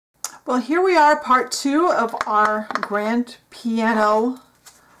Well, here we are, part 2 of our grand piano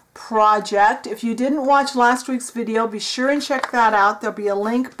project. If you didn't watch last week's video, be sure and check that out. There'll be a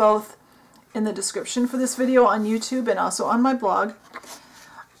link both in the description for this video on YouTube and also on my blog.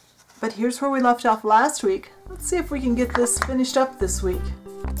 But here's where we left off last week. Let's see if we can get this finished up this week.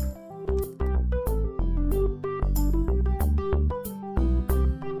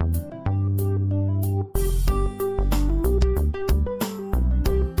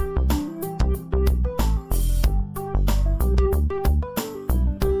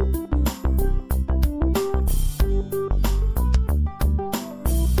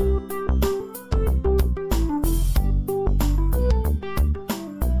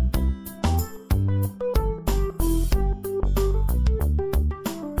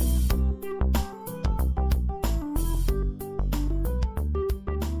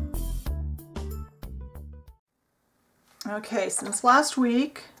 Okay, since last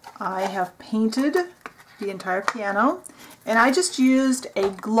week I have painted the entire piano, and I just used a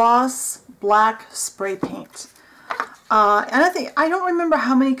gloss black spray paint. And I don't remember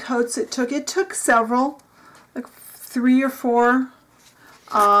how many coats it took. It took several, like 3 or 4,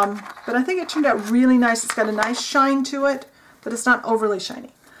 but I think it turned out really nice. It's got a nice shine to it, but it's not overly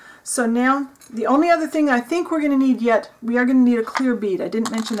shiny. So now, the only other thing I think we're going to need yet, we are going to need a clear bead. I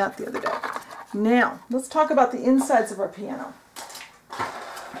didn't mention that the other day. Now, let's talk about the insides of our piano.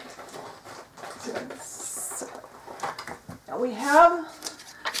 Now we have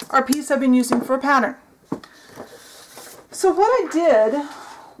our piece I've been using for a pattern. So what I did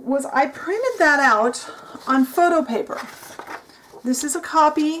was I printed that out on photo paper. This is a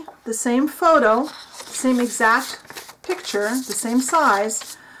copy, the same photo, same exact picture, the same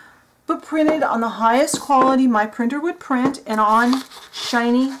size, but printed on the highest quality my printer would print and on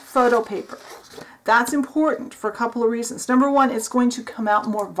shiny photo paper. That's important for a couple of reasons. Number one, it's going to come out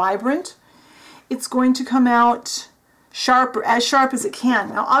more vibrant. It's going to come out sharper, as sharp as it can.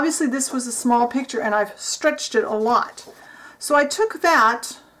 Now obviously this was a small picture and I've stretched it a lot. So I took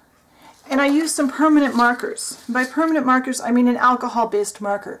that and I used some permanent markers. By permanent markers I mean an alcohol-based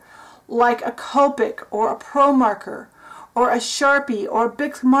marker, like a Copic or a Pro marker or a Sharpie or a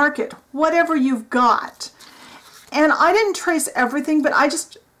Bic Market, whatever you've got. And I didn't trace everything, but I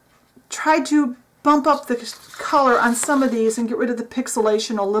just tried to bump up the color on some of these and get rid of the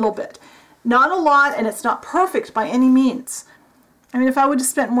pixelation a little bit. Not a lot, and it's not perfect by any means. I mean, if I would have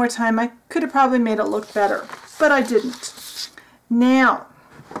spent more time, I could have probably made it look better, but I didn't. Now,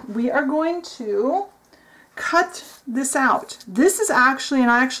 we are going to cut this out. This is actually,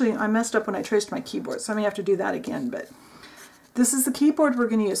 and I messed up when I traced my keyboard, so I may have to do that again, but this is the keyboard we're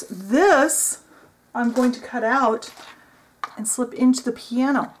going to use. This, I'm going to cut out and slip into the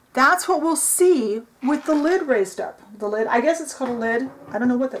piano. That's what we'll see with the lid raised up. The lid, I guess it's called a lid. I don't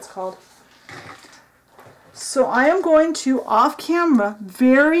know what that's called. So I am going to, off camera,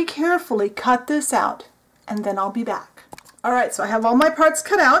 very carefully cut this out, and then I'll be back. Alright, so I have all my parts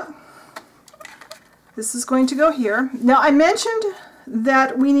cut out. This is going to go here. Now I mentioned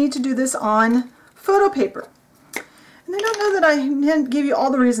that we need to do this on photo paper. And I don't know that I didn't give you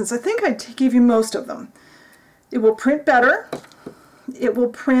all the reasons. I think I gave you most of them. It will print better. It will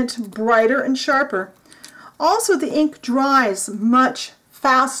print brighter and sharper. Also, the ink dries much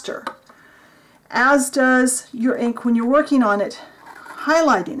faster, as does your ink when you're working on it,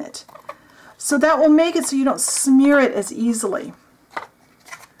 highlighting it. So that will make it so you don't smear it as easily.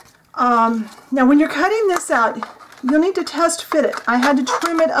 Now when you're cutting this out, you'll need to test fit it. I had to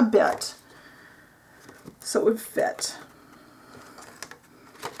trim it a bit so it would fit.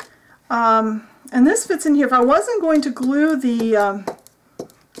 And this fits in here. If I wasn't going to glue the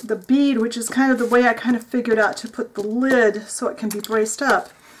bead, which is kind of the way I kind of figured out to put the lid so it can be braced up,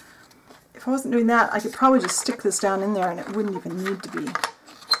 if I wasn't doing that, I could probably just stick this down in there and it wouldn't even need to be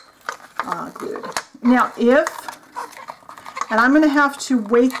glued. Now and I'm going to have to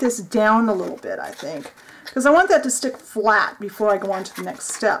weight this down a little bit, I think, because I want that to stick flat before I go on to the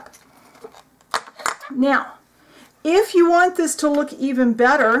next step. Now, if you want this to look even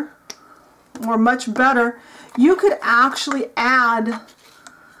better, or much better, you could actually add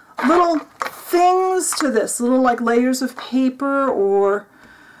little things to this, little like layers of paper or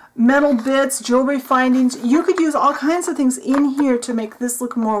metal bits, jewelry findings. You could use all kinds of things in here to make this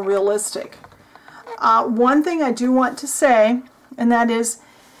look more realistic. One thing I do want to say, and that is,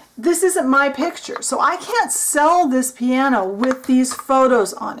 this isn't my picture, so I can't sell this piano with these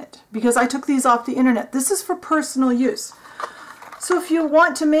photos on it because I took these off the internet. This is for personal use. So if you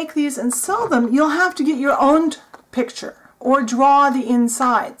want to make these and sell them, you'll have to get your own picture or draw the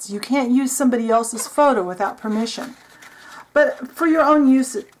insides. You can't use somebody else's photo without permission. But for your own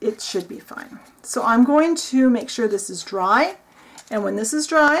use, it should be fine. So I'm going to make sure this is dry. And when this is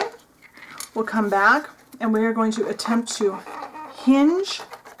dry, we'll come back and we're going to attempt to hinge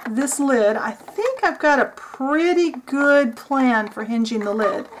this lid. I think I've got a pretty good plan for hinging the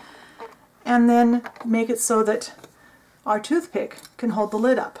lid. And then make it so that our toothpick can hold the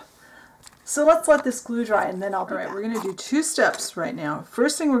lid up. So let's let this glue dry and then I'll be back. All right, we're going to do 2 steps right now.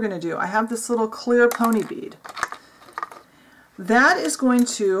 First thing we're going to do, I have this little clear pony bead. That is going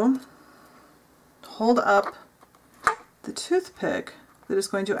to hold up the toothpick that is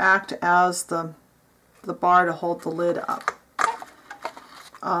going to act as the bar to hold the lid up.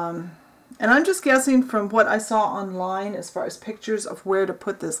 And I'm just guessing from what I saw online as far as pictures of where to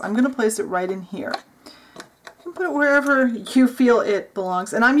put this. I'm going to place it right in here. You can put it wherever you feel it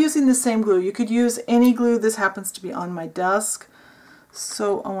belongs. And I'm using the same glue. You could use any glue. This happens to be on my desk.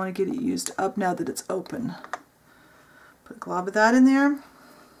 So I want to get it used up now that it's open. Put a glob of that in there.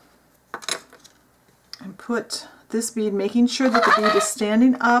 And put this bead, making sure that the bead is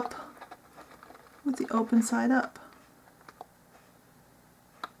standing up with the open side up.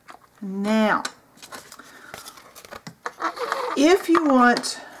 Now, if you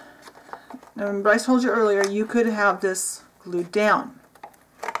want, Bryce told you earlier, you could have this glued down,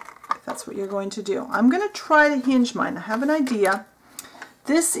 if that's what you're going to do. I'm going to try to hinge mine. I have an idea.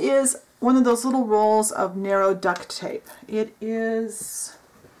 This is one of those little rolls of narrow duct tape. It is,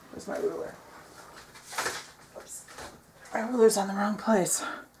 where's my ruler? Oops. My ruler's on the wrong place.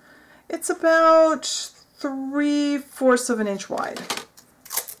 It's about 3/4 of an inch wide.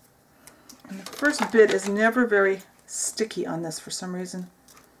 And the first bit is never very sticky on this for some reason.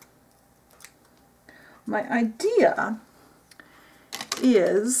 My idea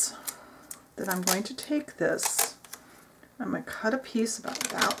is that I'm going to take this, I'm going to cut a piece about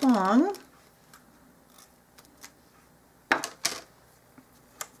that long,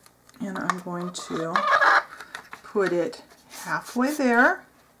 and I'm going to put it halfway there,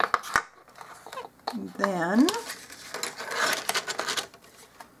 and then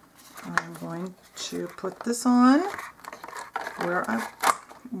I'm going to put this on where I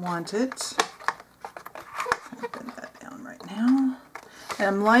want it. I'll bend that down right now. And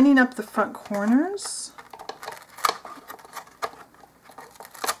I'm lining up the front corners.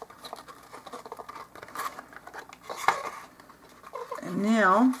 And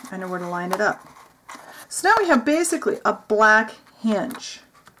now I know where to line it up. So now we have basically a black hinge.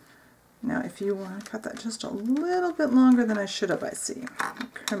 Now if you want to cut that just a little bit longer than I should have, I see.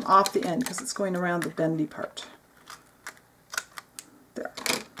 Trim off the end because it's going around the bendy part. There.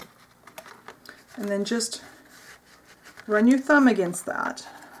 And then just run your thumb against that.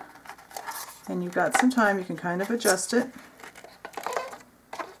 And you've got some time, you can kind of adjust it.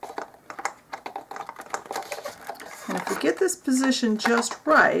 And if we get this position just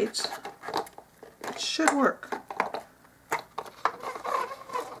right, it should work.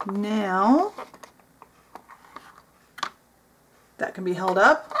 Now, that can be held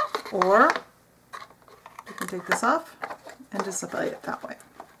up, or you can take this off and just apply it that way.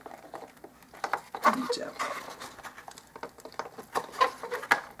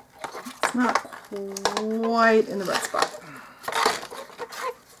 It's not quite in the right spot.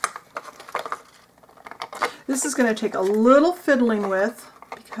 This is going to take a little fiddling with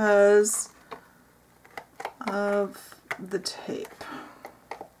because of the tape.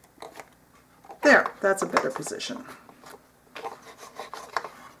 There, that's a better position.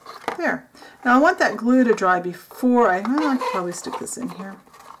 There. Now I want that glue to dry before I could probably stick this in here.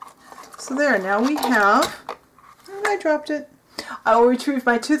 So there, now we have, and I dropped it. I will retrieve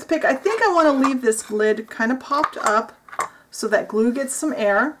my toothpick. I think I want to leave this lid kind of popped up so that glue gets some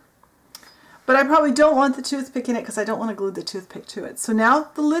air. But I probably don't want the toothpick in it because I don't want to glue the toothpick to it. So now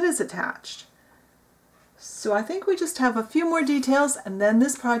the lid is attached. So I think we just have a few more details and then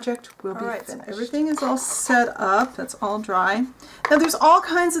this project will be finished. So everything is all set up. That's all dry. Now there's all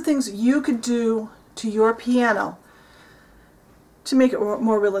kinds of things you could do to your piano to make it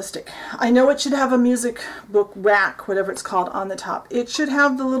more realistic. I know it should have a music book rack, whatever it's called, on the top. It should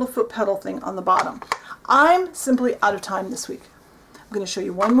have the little foot pedal thing on the bottom. I'm simply out of time this week. I'm going to show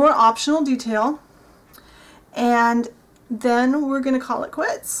you one more optional detail and then we're going to call it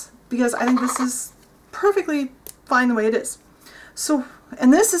quits because I think this is perfectly fine the way it is. So,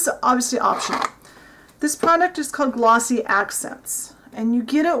 and this is obviously optional. This product is called Glossy Accents and you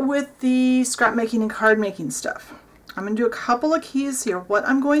get it with the scrap making and card making stuff. I'm going to do a couple of keys here. What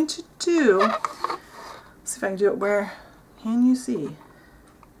I'm going to do, let's see if I can do it where can you see?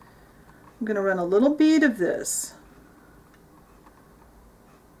 I'm going to run a little bead of this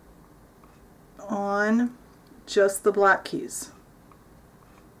on just the black keys.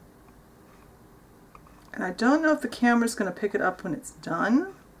 And I don't know if the camera's going to pick it up when it's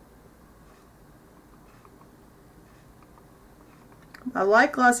done. I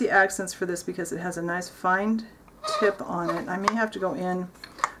like glossy accents for this because it has a nice fine tip on it. I may have to go in.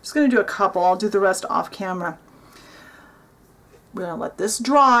 I'm just going to do a couple. I'll do the rest off camera. We're going to let this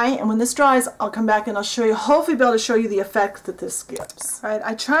dry, and when this dries, I'll come back and I'll show you, hopefully be able to show you the effect that this gives. All right,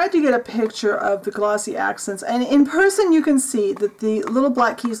 I tried to get a picture of the glossy accents, and in person you can see that the little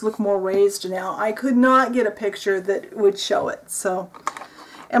black keys look more raised now. I could not get a picture that would show it, so,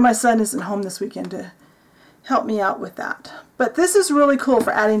 and my son isn't home this weekend to help me out with that. But this is really cool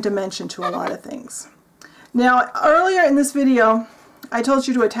for adding dimension to a lot of things. Now, earlier in this video, I told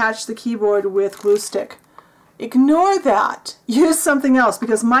you to attach the keyboard with glue stick. Ignore that. Use something else,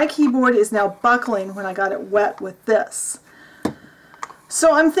 because my keyboard is now buckling when I got it wet with this.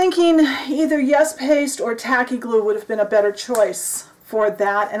 So I'm thinking either Yes Paste or tacky glue would have been a better choice for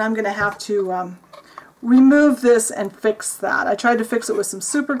that, and I'm going to have to remove this and fix that. I tried to fix it with some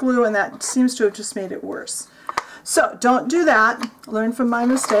super glue, and that seems to have just made it worse. So don't do that. Learn from my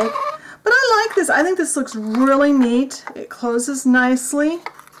mistake. But I like this. I think this looks really neat. It closes nicely.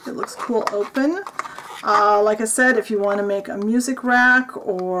 It looks cool open. Like I said, if you want to make a music rack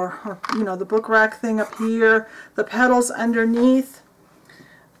or you know, the book rack thing up here, the pedals underneath,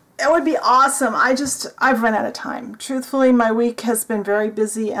 it would be awesome. I've run out of time. Truthfully, my week has been very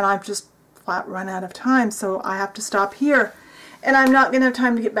busy and I've just flat run out of time, so I have to stop here. And I'm not going to have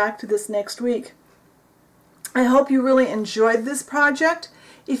time to get back to this next week. I hope you really enjoyed this project.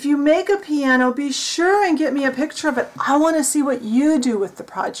 If you make a piano, be sure and get me a picture of it. I want to see what you do with the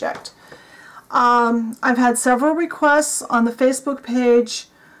project. I've had several requests on the Facebook page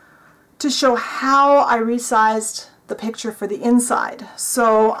to show how I resized the picture for the inside.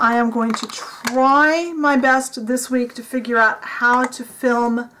 So I am going to try my best this week to figure out how to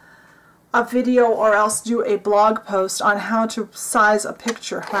film a video or else do a blog post on how to size a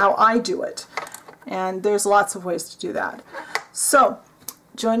picture, how I do it. And there's lots of ways to do that. So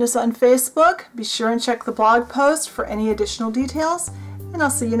join us on Facebook. Be sure and check the blog post for any additional details. And I'll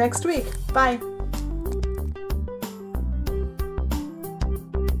see you next week. Bye.